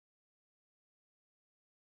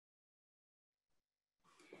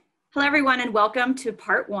Hello, everyone, and welcome to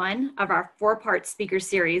part one of our four-part speaker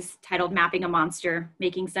series titled Mapping a Monster,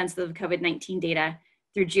 Making Sense of COVID-19 Data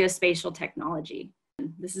Through Geospatial Technology.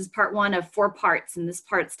 This is part one of 4 parts, and this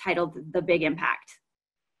part's titled The Big Impact.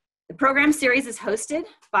 The program series is hosted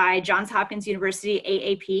by Johns Hopkins University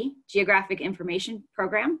AAP Geographic Information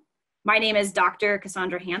Program. My name is Dr.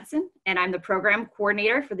 Cassandra Hansen, and I'm the program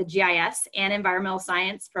coordinator for the GIS and Environmental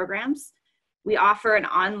Science programs. We offer an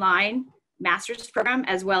online master's program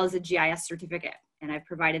as well as a GIS certificate, and I've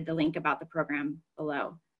provided the link about the program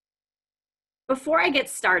below. Before I get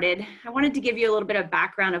started, I wanted to give you a little bit of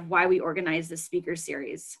background of why we organized this speaker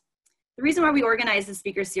series. The reason why we organized the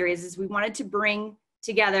speaker series is we wanted to bring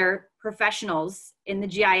together professionals in the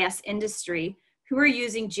GIS industry who are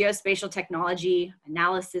using geospatial technology,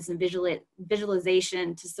 analysis, and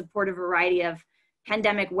visualization to support a variety of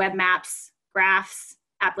pandemic web maps, graphs,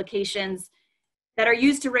 applications that are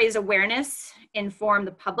used to raise awareness, inform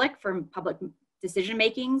the public from public decision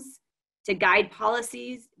makings, to guide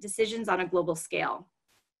policies, decisions on a global scale.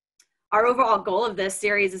 Our overall goal of this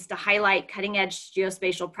series is to highlight cutting-edge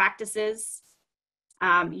geospatial practices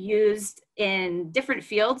used in different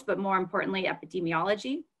fields, but more importantly,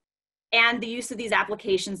 epidemiology, and the use of these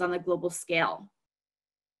applications on the global scale.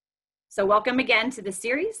 So welcome again to the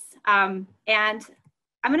series. And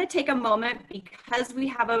I'm going to take a moment, because we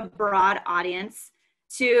have a broad audience,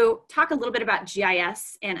 to talk a little bit about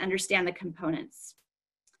GIS and understand the components.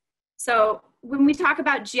 So when we talk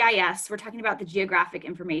about GIS, we're talking about the geographic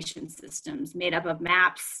information systems made up of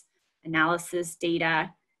maps, analysis,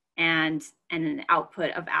 data, and an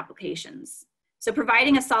output of applications. So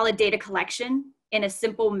providing a solid data collection in a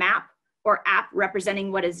simple map or app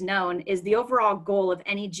representing what is known is the overall goal of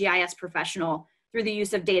any GIS professional through the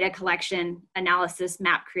use of data collection, analysis,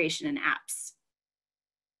 map creation, and apps.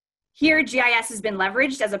 Here, GIS has been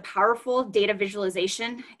leveraged as a powerful data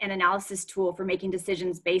visualization and analysis tool for making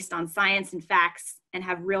decisions based on science and facts and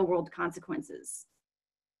have real-world consequences.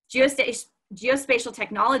 Geospatial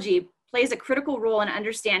technology plays a critical role in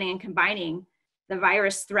understanding and combining the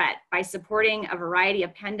virus threat by supporting a variety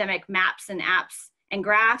of pandemic maps and apps and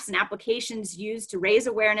graphs and applications used to raise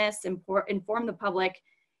awareness, inform the public,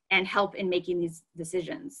 and help in making these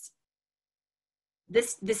decisions.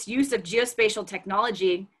 This use of geospatial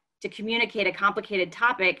technology to communicate a complicated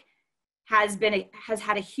topic has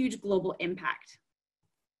had a huge global impact.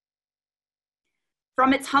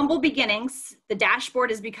 From its humble beginnings, the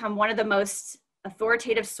dashboard has become one of the most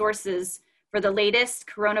authoritative sources for the latest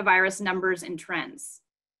coronavirus numbers and trends.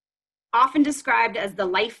 Often described as the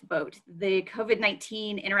lifeboat, the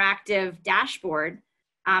COVID-19 interactive dashboard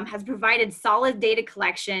has provided solid data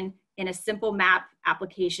collection in a simple map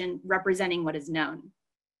application representing what is known.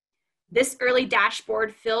 This early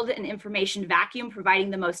dashboard filled an information vacuum,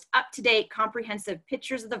 providing the most up-to-date, comprehensive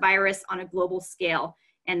pictures of the virus on a global scale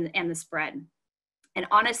and the spread. And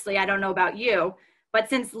honestly, I don't know about you, but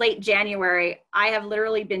since late January, I have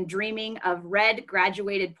literally been dreaming of red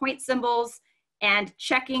graduated point symbols and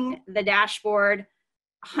checking the dashboard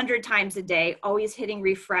 100 times a day, always hitting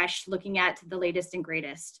refresh, looking at the latest and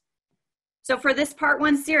greatest. So for this part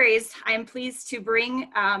one series, I am pleased to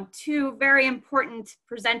bring 2 very important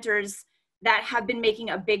presenters that have been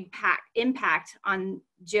making a big impact on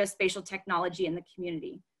geospatial technology in the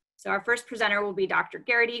community. So our first presenter will be Dr.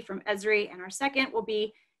 Geraghty from Esri, and our second will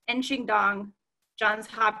be Ensheng, Johns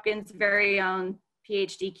Hopkins' very own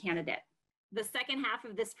PhD candidate. The second half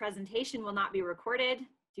of this presentation will not be recorded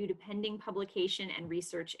due to pending publication and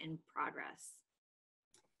research in progress.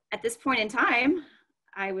 At this point in time,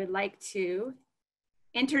 I would like to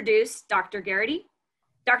introduce Dr. Geraghty.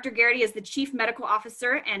 Dr. Geraghty is the Chief Medical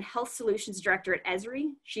Officer and Health Solutions Director at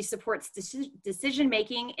Esri. She supports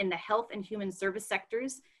decision-making in the health and human service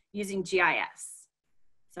sectors using GIS.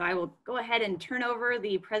 So I will go ahead and turn over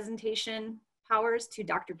the presentation powers to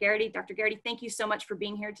Dr. Geraghty. Dr. Geraghty, thank you so much for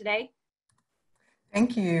being here today.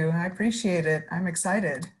 Thank you. I appreciate it. I'm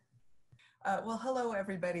excited. Well, hello,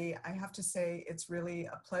 everybody. I have to say it's really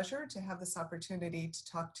a pleasure to have this opportunity to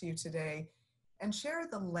talk to you today and share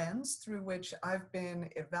the lens through which I've been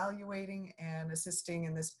evaluating and assisting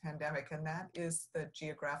in this pandemic, and that is the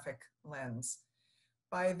geographic lens.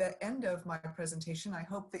 By the end of my presentation, I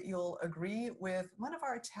hope that you'll agree with one of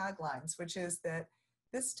our taglines, which is that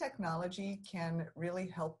this technology can really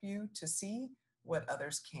help you to see what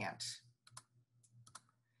others can't.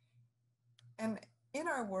 And in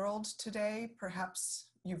our world today, perhaps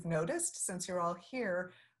you've noticed, since you're all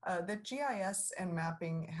here, that GIS and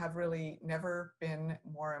mapping have really never been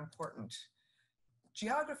more important.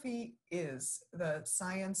 Geography is the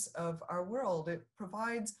science of our world. It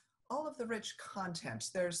provides all of the rich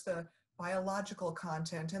content. There's the biological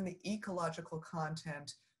content and the ecological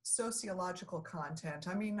content, sociological content,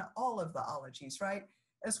 I mean, all of the ologies, right?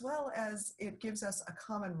 As well as it gives us a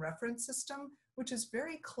common reference system, which is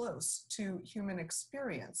very close to human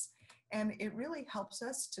experience. And it really helps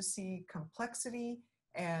us to see complexity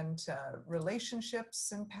and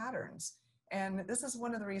relationships and patterns. And this is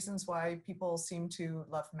one of the reasons why people seem to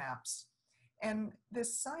love maps. And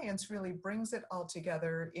this science really brings it all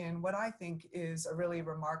together in what I think is a really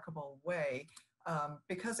remarkable way,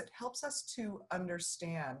 because it helps us to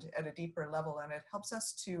understand at a deeper level, and it helps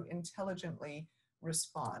us to intelligently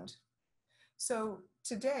respond. So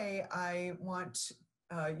today I want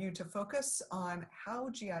you to focus on how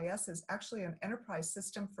GIS is actually an enterprise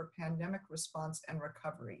system for pandemic response and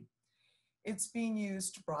recovery. It's being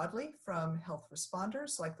used broadly from health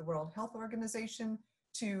responders like the World Health Organization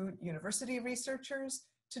to university researchers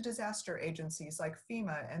to disaster agencies like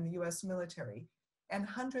FEMA and the US military, and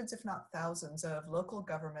hundreds, if not thousands, of local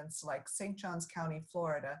governments like St. Johns County,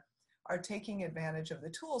 Florida, are taking advantage of the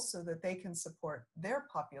tools so that they can support their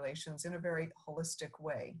populations in a very holistic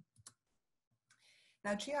way.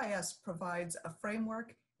 Now, GIS provides a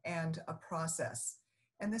framework and a process.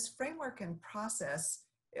 And this framework and process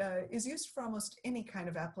is used for almost any kind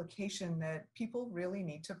of application that people really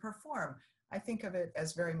need to perform. I think of it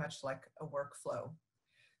as very much like a workflow.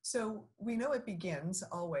 So we know it begins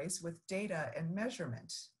always with data and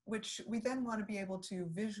measurement, which we then want to be able to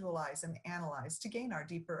visualize and analyze to gain our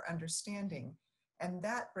deeper understanding. And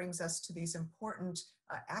that brings us to these important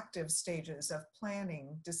active stages of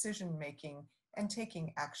planning, decision-making, and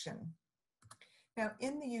taking action. Now,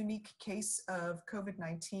 in the unique case of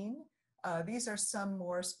COVID-19, these are some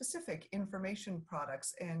more specific information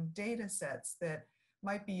products and data sets that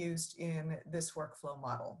might be used in this workflow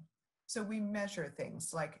model. So we measure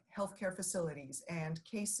things like healthcare facilities and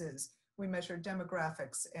cases. We measure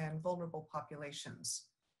demographics and vulnerable populations.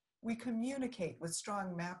 We communicate with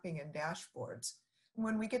strong mapping and dashboards.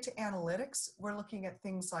 When we get to analytics, we're looking at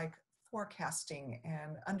things like forecasting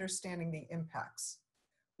and understanding the impacts.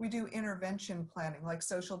 We do intervention planning like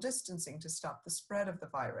social distancing to stop the spread of the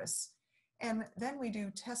virus. And then we do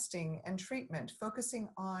testing and treatment, focusing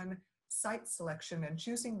on site selection and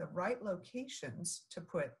choosing the right locations to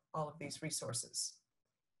put all of these resources.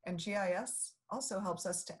 And GIS also helps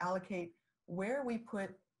us to allocate where we put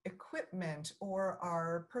equipment or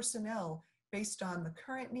our personnel based on the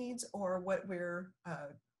current needs or what we're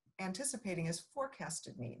anticipating as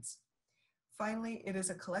forecasted needs. Finally, it is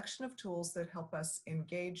a collection of tools that help us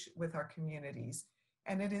engage with our communities,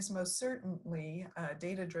 and it is most certainly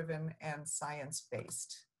data-driven and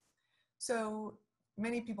science-based. So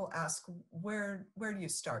many people ask, where do you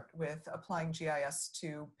start with applying GIS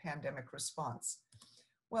to pandemic response?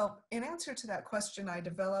 Well, in answer to that question, I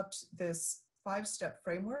developed this 5-step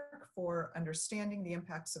framework for understanding the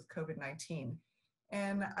impacts of COVID-19.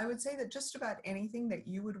 And I would say that just about anything that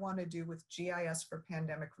you would want to do with GIS for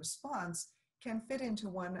pandemic response can fit into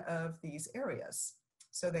one of these areas.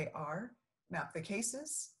 So they are: map the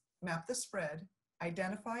cases, map the spread,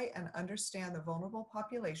 identify and understand the vulnerable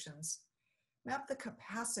populations, map the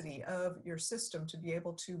capacity of your system to be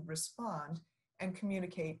able to respond, and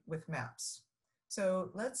communicate with maps.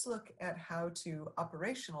 So let's look at how to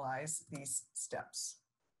operationalize these steps.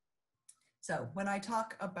 So when I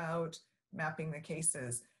talk about mapping the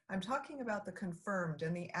cases, I'm talking about the confirmed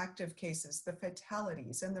and the active cases, the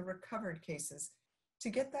fatalities and the recovered cases, to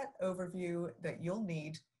get that overview that you'll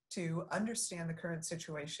need to understand the current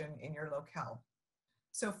situation in your locale.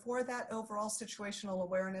 So for that overall situational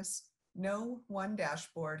awareness, no one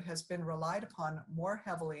dashboard has been relied upon more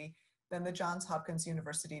heavily than the Johns Hopkins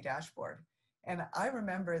University dashboard. And I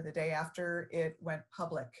remember the day after it went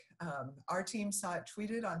public, our team saw it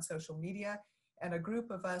tweeted on social media, and a group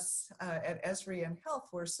of us at Esri and Health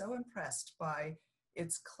were so impressed by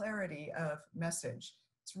its clarity of message.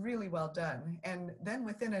 It's really well done. And then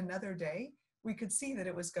within another day, we could see that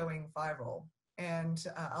it was going viral. And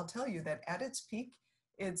I'll tell you that at its peak,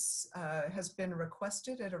 it has been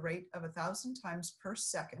requested at a rate of 1,000 times per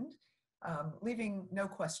second, leaving no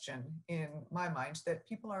question in my mind that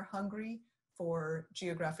people are hungry for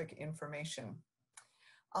geographic information.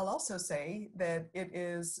 I'll also say that it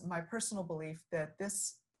is my personal belief that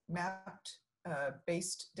this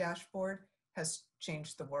mapped-based dashboard has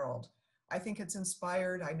changed the world. I think it's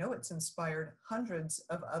inspired, I know it's inspired hundreds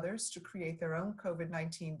of others to create their own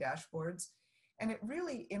COVID-19 dashboards. And it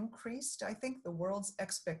really increased, I think, the world's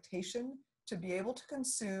expectation to be able to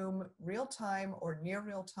consume real-time or near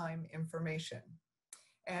real-time information.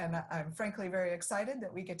 And I'm frankly very excited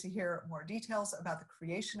that we get to hear more details about the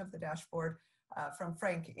creation of the dashboard from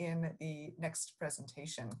Frank in the next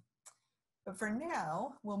presentation. But for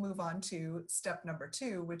now, we'll move on to step number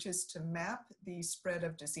 2, which is to map the spread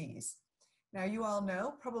of disease. Now, you all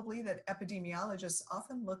know probably that epidemiologists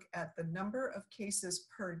often look at the number of cases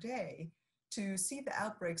per day to see the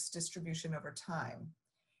outbreak's distribution over time.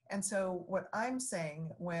 And so what I'm saying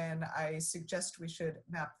when I suggest we should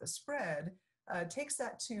map the spread takes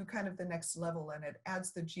that to kind of the next level, and it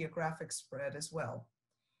adds the geographic spread as well.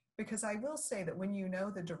 Because I will say that when you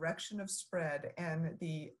know the direction of spread and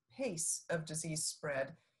the pace of disease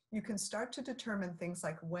spread, you can start to determine things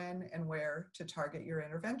like when and where to target your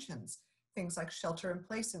interventions, things like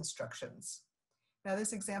shelter-in-place instructions. Now,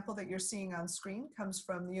 this example that you're seeing on screen comes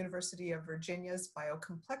from the University of Virginia's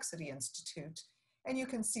Biocomplexity Institute, and you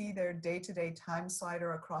can see their day-to-day time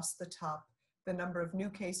slider across the top, the number of new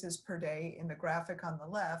cases per day in the graphic on the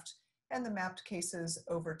left, and the mapped cases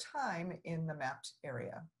over time in the mapped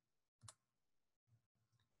area.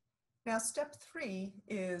 Now, step 3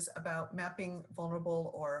 is about mapping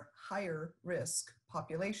vulnerable or higher risk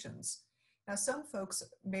populations. Now, some folks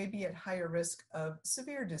may be at higher risk of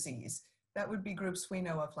severe disease. That would be groups we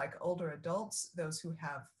know of like older adults, those who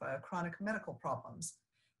have chronic medical problems.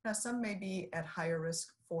 Now, some may be at higher risk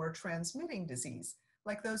for transmitting disease,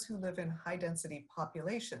 like those who live in high-density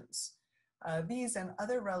populations. These and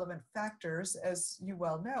other relevant factors, as you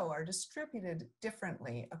well know, are distributed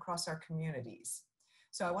differently across our communities.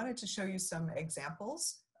 So I wanted to show you some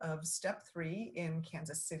examples of step 3 in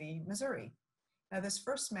Kansas City, Missouri. Now, this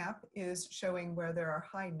first map is showing where there are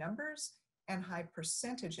high numbers and high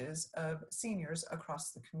percentages of seniors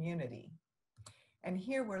across the community. And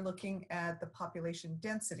here we're looking at the population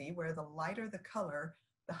density, where the lighter the color,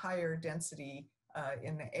 the higher density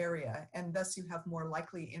in the area, and thus you have more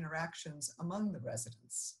likely interactions among the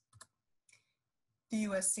residents. The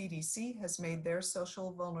US CDC has made their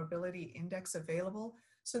social vulnerability index available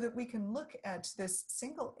so that we can look at this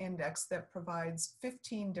single index that provides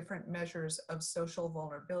 15 different measures of social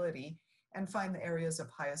vulnerability and find the areas of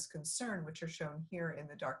highest concern, which are shown here in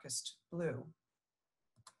the darkest blue.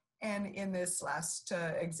 And in this last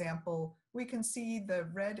example, we can see the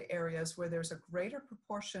red areas where there's a greater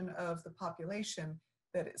proportion of the population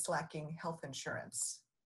that is lacking health insurance.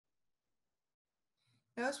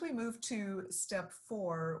 Now, as we move to step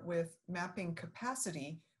 4 with mapping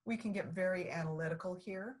capacity, we can get very analytical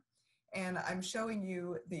here. And I'm showing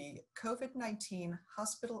you the COVID-19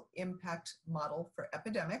 hospital impact model for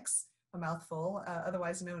epidemics, a mouthful,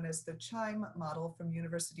 otherwise known as the CHIME model from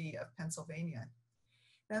University of Pennsylvania.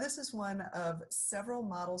 Now, this is one of several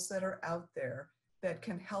models that are out there that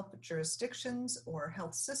can help jurisdictions or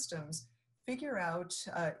health systems figure out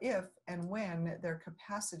if and when their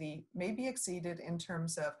capacity may be exceeded in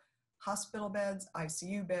terms of hospital beds,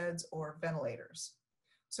 ICU beds, or ventilators.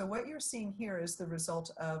 So what you're seeing here is the result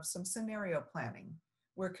of some scenario planning.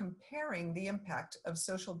 We're comparing the impact of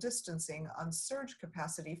social distancing on surge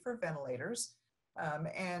capacity for ventilators,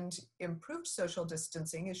 and improved social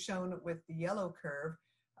distancing is shown with the yellow curve.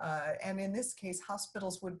 And in this case,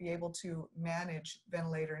 hospitals would be able to manage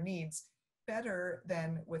ventilator needs better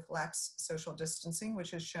than with lax social distancing,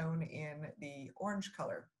 which is shown in the orange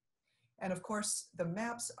color. And of course, the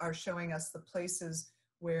maps are showing us the places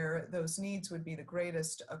where those needs would be the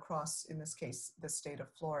greatest across, in this case, the state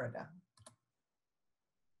of Florida.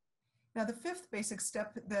 Now, the 5th basic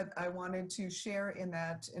step that I wanted to share in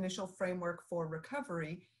that initial framework for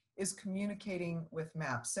recovery is communicating with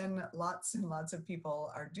maps, and lots of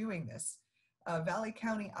people are doing this. Valley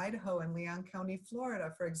County, Idaho, and Leon County,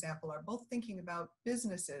 Florida, for example, are both thinking about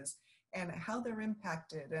businesses and how they're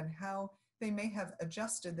impacted and how they may have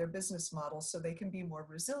adjusted their business models so they can be more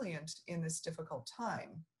resilient in this difficult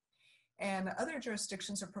time. And other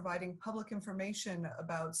jurisdictions are providing public information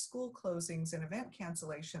about school closings and event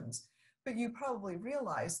cancellations. But you probably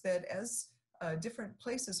realize that as different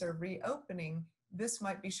places are reopening, this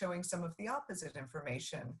might be showing some of the opposite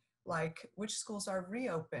information, like which schools are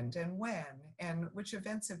reopened and when, and which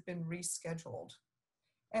events have been rescheduled.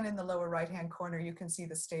 And in the lower right-hand corner, you can see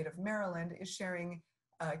the state of Maryland is sharing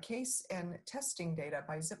case and testing data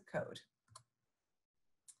by zip code.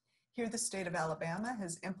 Here, the state of Alabama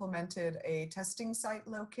has implemented a testing site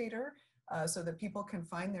locator so that people can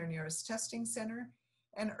find their nearest testing center.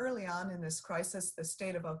 And early on in this crisis, the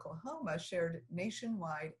state of Oklahoma shared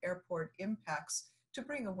nationwide airport impacts to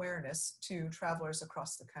bring awareness to travelers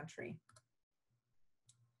across the country.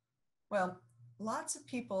 Well, lots of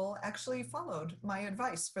people actually followed my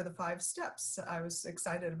advice for the 5 steps. I was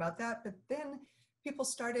excited about that, but then people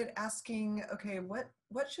started asking, okay,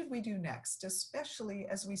 what should we do next, especially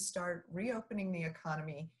as we start reopening the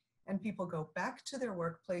economy and people go back to their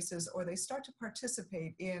workplaces or they start to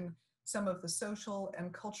participate in some of the social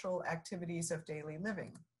and cultural activities of daily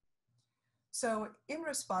living. So in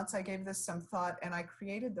response, I gave this some thought and I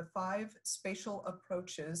created the 5 spatial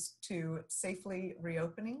approaches to safely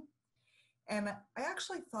reopening. And I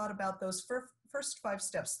actually thought about those first 5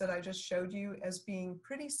 steps that I just showed you as being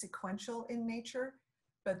pretty sequential in nature,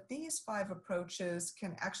 but these 5 approaches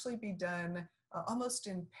can actually be done almost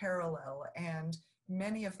in parallel, and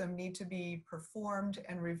many of them need to be performed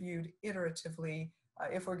and reviewed iteratively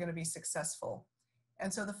if we're going to be successful.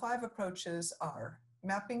 And so the 5 approaches are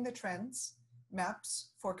mapping the trends,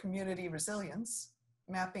 maps for community resilience,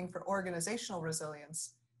 mapping for organizational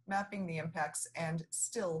resilience, mapping the impacts, and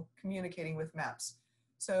still communicating with maps.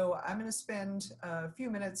 So I'm going to spend a few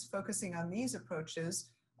minutes focusing on these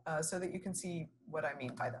approaches so that you can see what I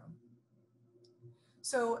mean by them.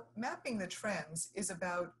 So mapping the trends is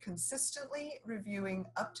about consistently reviewing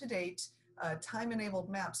up-to-date time-enabled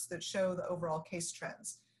maps that show the overall case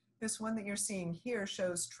trends. This one that you're seeing here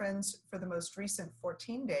shows trends for the most recent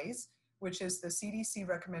 14 days, which is the CDC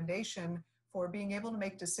recommendation for being able to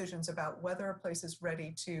make decisions about whether a place is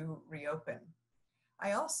ready to reopen.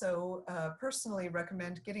 I also personally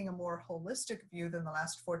recommend getting a more holistic view than the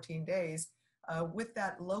last 14 days with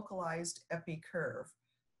that localized epi curve.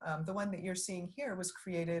 The one that you're seeing here was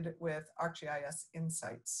created with ArcGIS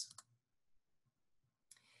Insights.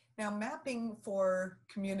 Now, mapping for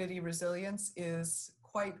community resilience is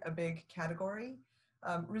quite a big category.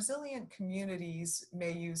 Resilient communities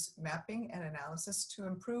may use mapping and analysis to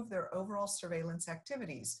improve their overall surveillance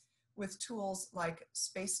activities with tools like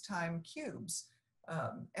space-time cubes.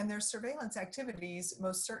 And their surveillance activities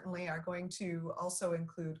most certainly are going to also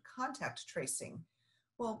include contact tracing.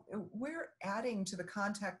 Well, we're adding to the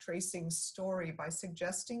contact tracing story by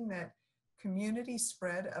suggesting that community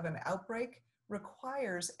spread of an outbreak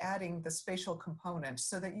requires adding the spatial component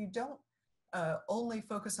so that you don't only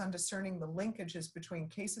focus on discerning the linkages between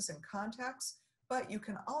cases and contacts, but you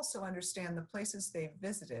can also understand the places they've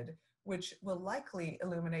visited, which will likely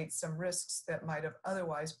illuminate some risks that might have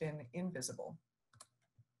otherwise been invisible.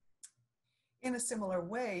 In a similar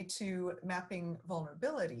way to mapping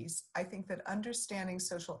vulnerabilities, I think that understanding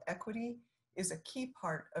social equity is a key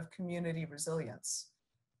part of community resilience.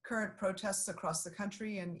 Current protests across the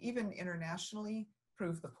country and even internationally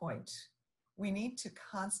prove the point. We need to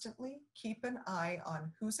constantly keep an eye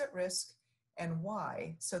on who's at risk and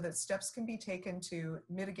why, so that steps can be taken to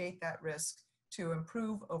mitigate that risk to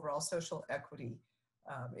improve overall social equity.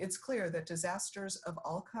 It's clear that disasters of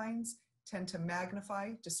all kinds tend to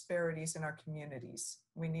magnify disparities in our communities.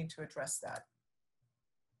 We need to address that.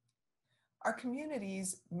 Our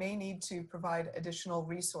communities may need to provide additional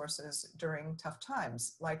resources during tough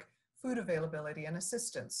times, like food availability and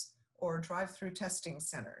assistance, or drive-through testing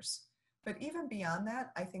centers. But even beyond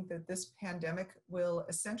that, I think that this pandemic will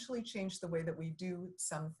essentially change the way that we do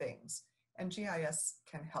some things, and GIS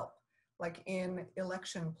can help, like in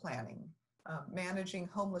election planning, managing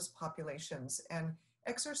homeless populations, and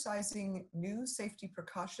exercising new safety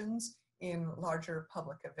precautions in larger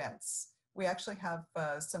public events. We actually have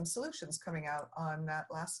some solutions coming out on that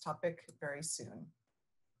last topic very soon.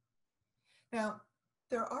 Now,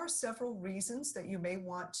 there are several reasons that you may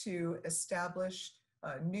want to establish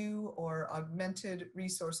new or augmented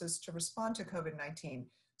resources to respond to COVID-19.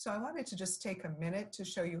 So I wanted to just take a minute to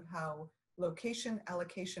show you how location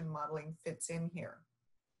allocation modeling fits in here.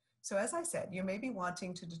 So as I said, you may be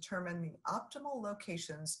wanting to determine the optimal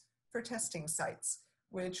locations for testing sites,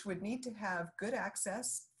 which would need to have good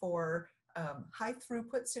access for high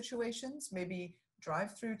throughput situations, maybe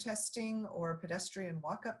drive-through testing or pedestrian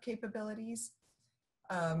walk-up capabilities.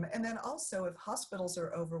 And then also, if hospitals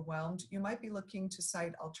are overwhelmed, you might be looking to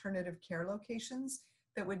cite alternative care locations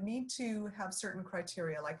that would need to have certain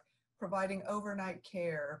criteria, like providing overnight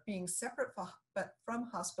care, being separate from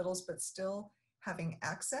hospitals, but still having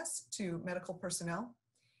access to medical personnel.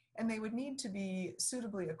 And they would need to be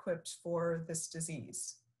suitably equipped for this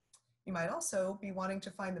disease. You might also be wanting to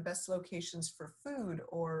find the best locations for food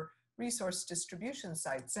or resource distribution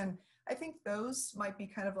sites. And I think those might be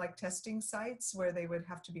kind of like testing sites where they would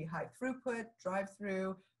have to be high throughput,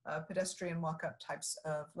 drive-through, pedestrian walk-up types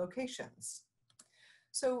of locations.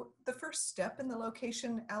 So the first step in the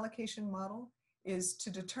location allocation model is to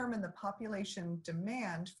determine the population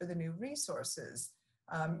demand for the new resources.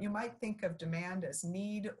 You might think of demand as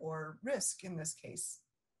need or risk in this case.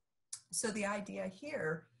 So the idea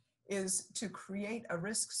here is to create a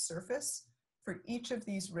risk surface for each of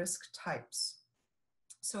these risk types.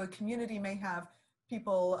 So a community may have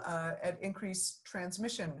people at increased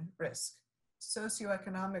transmission risk,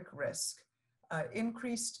 socioeconomic risk,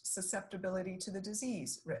 increased susceptibility to the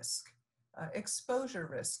disease risk, exposure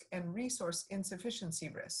risk, and resource insufficiency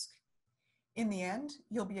risk. In the end,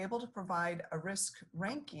 you'll be able to provide a risk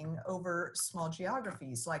ranking over small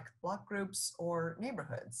geographies like block groups or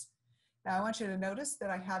neighborhoods. Now, I want you to notice that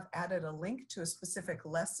I have added a link to a specific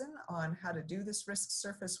lesson on how to do this risk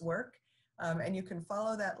surface work, and you can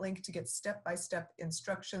follow that link to get step-by-step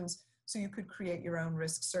instructions so you could create your own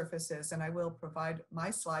risk surfaces, and I will provide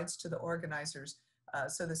my slides to the organizers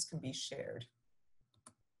so this can be shared.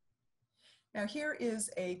 Now, here is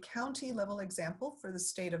a county level example for the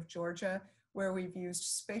state of Georgia, where we've used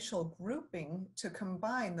spatial grouping to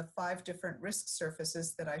combine the 5 different risk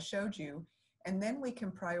surfaces that I showed you. And then we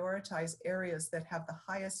can prioritize areas that have the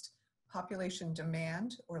highest population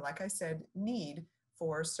demand, or like I said, need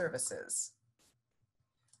for services.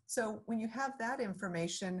 So when you have that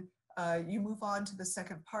information, you move on to the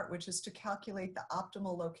second part, which is to calculate the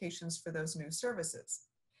optimal locations for those new services.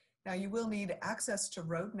 Now, you will need access to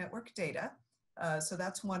road network data. So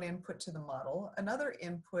that's one input to the model. Another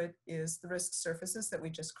input is the risk surfaces that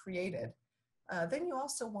we just created. Then you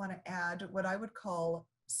also want to add what I would call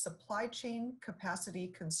supply chain capacity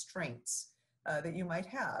constraints that you might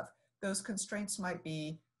have. Those constraints might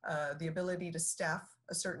be the ability to staff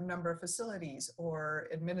a certain number of facilities or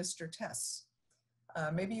administer tests.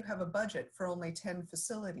 Maybe you have a budget for only 10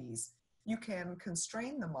 facilities. You can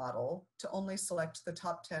constrain the model to only select the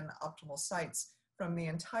top 10 optimal sites from the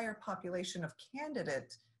entire population of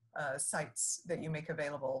candidate sites that you make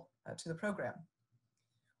available to the program.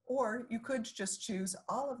 Or you could just choose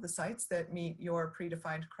all of the sites that meet your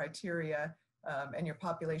predefined criteria and your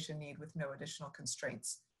population need with no additional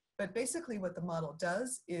constraints. But basically what the model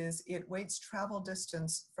does is it weights travel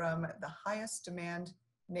distance from the highest demand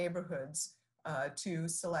neighborhoods to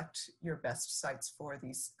select your best sites for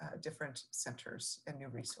these different centers and new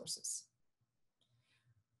resources.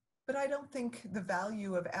 But I don't think the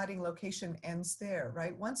value of adding location ends there,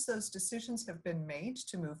 right? Once those decisions have been made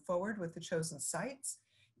to move forward with the chosen sites,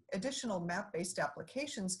 additional map-based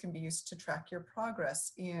applications can be used to track your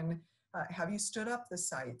progress in have you stood up the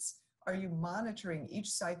sites? Are you monitoring each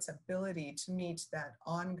site's ability to meet that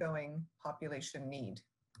ongoing population need?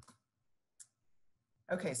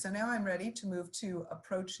 Okay, so now I'm ready to move to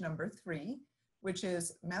approach number 3, which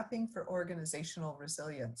is mapping for organizational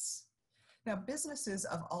resilience. Now, businesses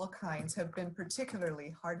of all kinds have been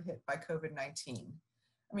particularly hard hit by COVID-19.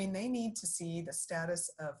 I mean, they need to see the status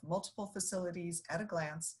of multiple facilities at a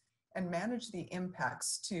glance and manage the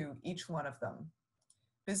impacts to each one of them.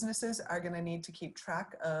 Businesses are going to need to keep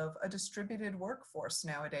track of a distributed workforce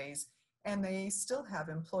nowadays, and they still have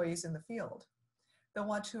employees in the field. They'll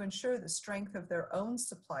want to ensure the strength of their own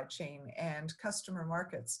supply chain and customer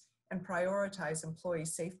markets and prioritize employee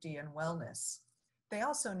safety and wellness. They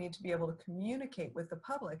also need to be able to communicate with the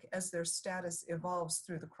public as their status evolves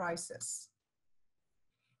through the crisis.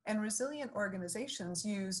 And resilient organizations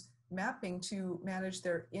use mapping to manage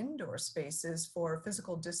their indoor spaces for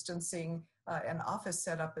physical distancing and office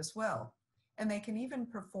setup as well. And they can even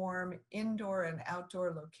perform indoor and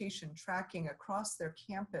outdoor location tracking across their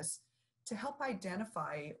campus to help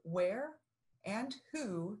identify where and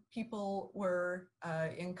who people were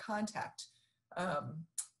in contact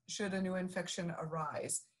should a new infection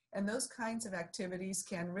arise. And those kinds of activities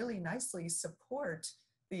can really nicely support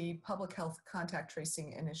the public health contact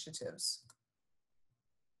tracing initiatives.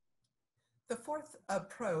 The fourth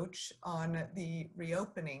approach on the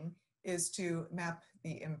reopening is to map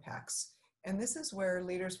the impacts. And this is where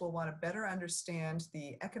leaders will want to better understand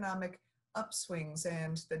the economic upswings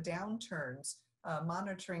and the downturns,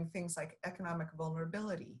 monitoring things like economic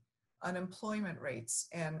vulnerability, unemployment rates,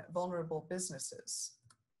 and vulnerable businesses.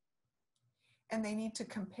 And they need to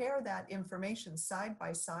compare that information side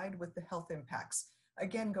by side with the health impacts.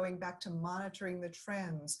 Again, going back to monitoring the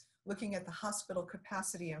trends, looking at the hospital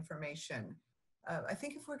capacity information. I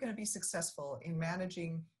think if we're going to be successful in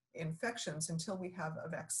managing infections until we have a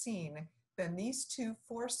vaccine, then these two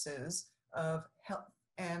forces of health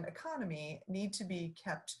and economy need to be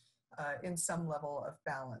kept in some level of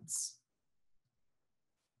balance.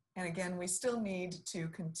 And again, we still need to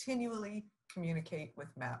continually communicate with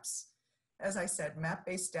maps. As I said,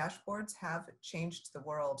 map-based dashboards have changed the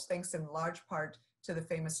world, thanks in large part to the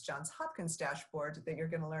famous Johns Hopkins dashboard that you're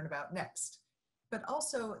going to learn about next. But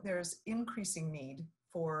also there's increasing need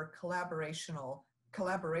for collaboration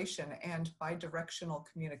and bidirectional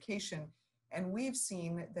communication. And we've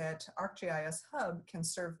seen that ArcGIS Hub can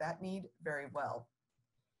serve that need very well.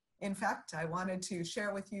 In fact, I wanted to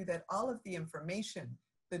share with you that all of the information,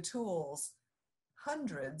 the tools,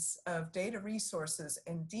 hundreds of data resources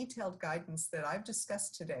and detailed guidance that I've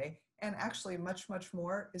discussed today, and actually much, much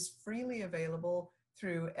more, is freely available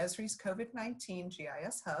through Esri's COVID-19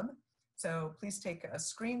 GIS Hub. So please take a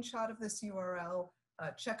screenshot of this URL,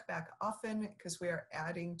 check back often because we are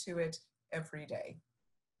adding to it every day.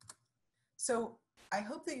 So I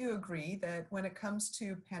hope that you agree that when it comes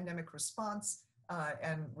to pandemic response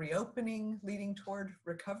and reopening leading toward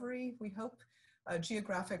recovery, we hope a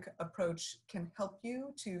geographic approach can help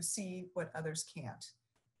you to see what others can't.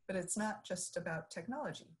 But it's not just about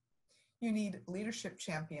technology. You need leadership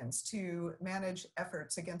champions to manage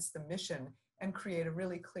efforts against the mission and create a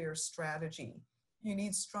really clear strategy. You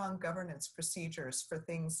need strong governance procedures for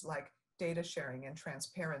things like data sharing and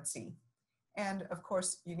transparency. And of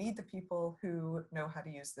course, you need the people who know how to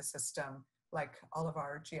use the system, like all of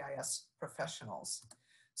our GIS professionals.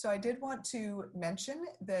 So I did want to mention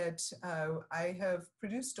that I have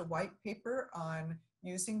produced a white paper on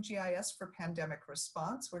using GIS for pandemic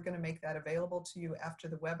response. We're going to make that available to you after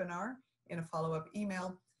the webinar in a follow-up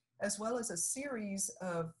email, as well as a series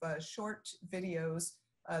of short videos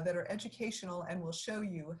that are educational and will show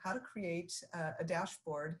you how to create a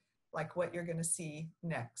dashboard like what you're going to see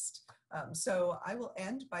next. So I will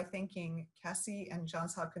end by thanking Cassie and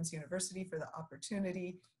Johns Hopkins University for the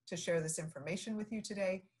opportunity to share this information with you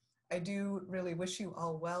today. I do really wish you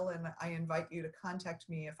all well, and I invite you to contact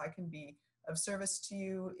me if I can be of service to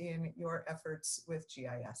you in your efforts with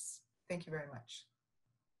GIS. Thank you very much.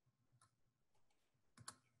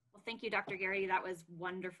 Well, thank you, Dr. Geraghty. That was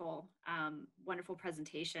wonderful, wonderful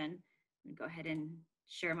presentation. I'm gonna go ahead and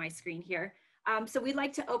share my screen here. So we'd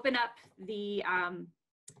like to open up the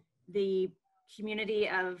community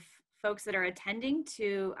of folks that are attending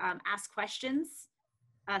to ask questions,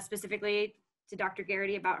 specifically to Dr.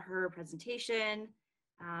 Geraghty about her presentation,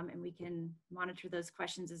 and we can monitor those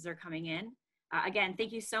questions as they're coming in. Again,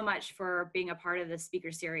 thank you so much for being a part of this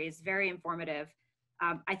speaker series, very informative.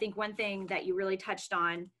 I think one thing that you really touched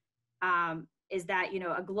on is that, you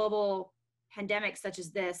know, a global pandemic such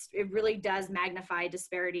as this, it really does magnify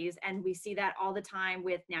disparities, and we see that all the time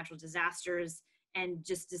with natural disasters and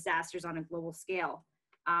just disasters on a global scale.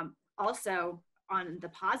 Also, on the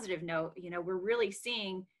positive note, you know, we're really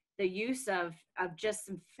seeing the use of just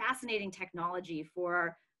some fascinating technology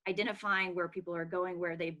for identifying where people are going,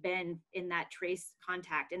 where they've been in that trace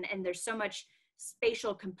contact. And there's so much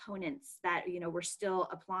spatial components that, you know, we're still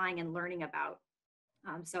applying and learning about.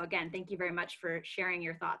 So again, thank you very much for sharing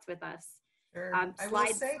your thoughts with us. Sure. I will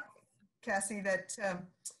say, Cassie, that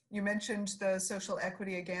you mentioned the social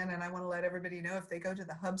equity again, and I want to let everybody know if they go to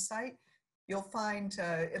the Hub site, you'll find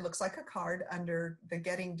it looks like a card under the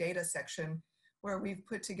Getting Data section, where we've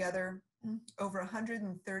put together over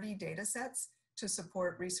 130 data sets to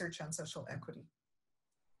support research on social equity.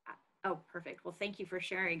 Oh, perfect. Well, thank you for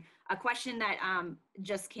sharing. A question that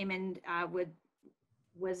just came in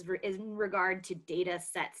was in regard to data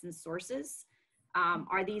sets and sources.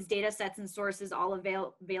 Are these data sets and sources all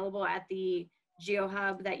available at the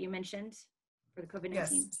GeoHub that you mentioned for the COVID-19?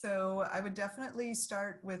 Yes, so I would definitely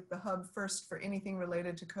start with the Hub first for anything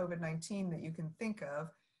related to COVID-19 that you can think of.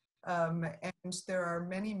 And there are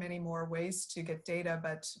many, many more ways to get data,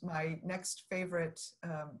 but my next favorite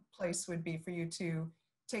place would be for you to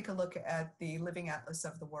take a look at the Living Atlas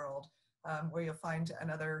of the World, where you'll find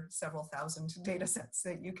another several thousand data sets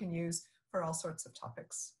that you can use for all sorts of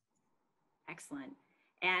topics. Excellent.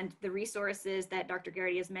 And the resources that Dr.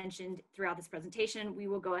 Geraghty has mentioned throughout this presentation, we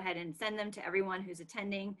will go ahead and send them to everyone who's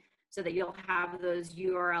attending so that you'll have those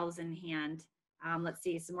URLs in hand. Let's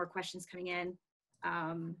see, some more questions coming in.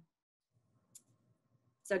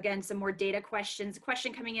 So again, some more data questions. A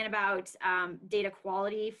question coming in about data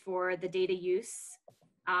quality for the data use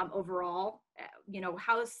overall. You know,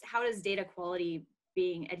 how does data quality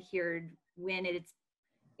being adhered when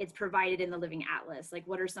it's provided in the Living Atlas? Like,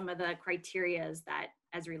 what are some of the criterias that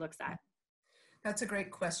Esri looks at? That's a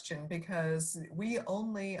great question, because we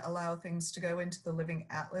only allow things to go into the Living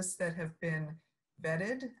Atlas that have been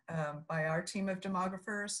vetted by our team of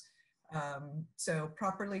demographers. So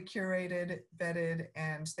properly curated, vetted,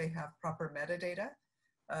 and they have proper metadata.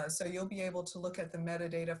 So you'll be able to look at the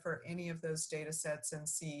metadata for any of those data sets and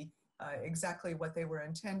see exactly what they were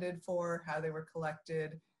intended for, how they were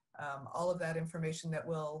collected, all of that information that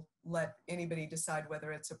will let anybody decide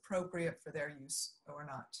whether it's appropriate for their use or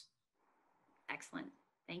not. Excellent,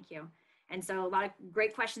 thank you. And so a lot of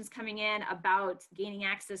great questions coming in about gaining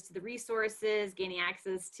access to the resources, gaining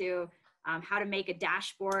access to how to make a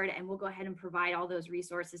dashboard, and we'll go ahead and provide all those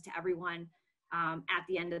resources to everyone at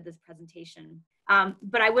the end of this presentation.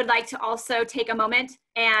 But I would like to also take a moment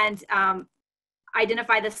and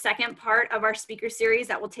identify the second part of our speaker series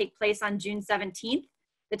that will take place on June 17th.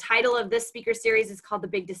 The title of this speaker series is called The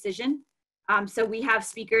Big Decision. So we have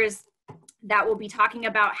speakers that will be talking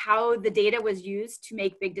about how the data was used to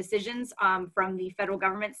make big decisions from the federal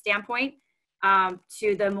government standpoint,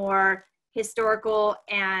 to the more historical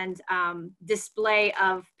and display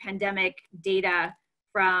of pandemic data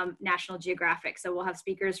from National Geographic. So we'll have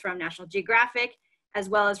speakers from National Geographic as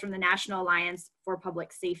well as from the National Alliance for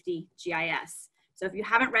Public Safety, GIS. So if you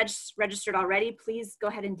haven't registered already, please go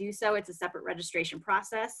ahead and do so. It's a separate registration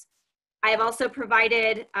process. I have also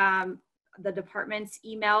provided the department's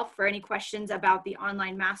email for any questions about the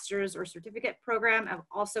online master's or certificate program. I've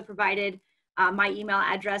also provided my email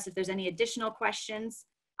address if there's any additional questions.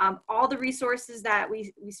 All the resources that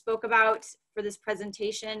we spoke about for this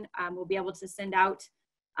presentation, we'll be able to send out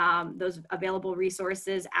those available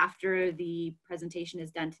resources after the presentation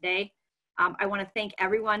is done today. I want to thank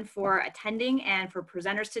everyone for attending and for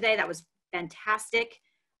presenters today. That was fantastic.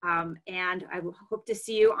 And I will hope to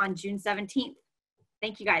see you on June 17th.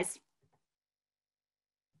 Thank you guys.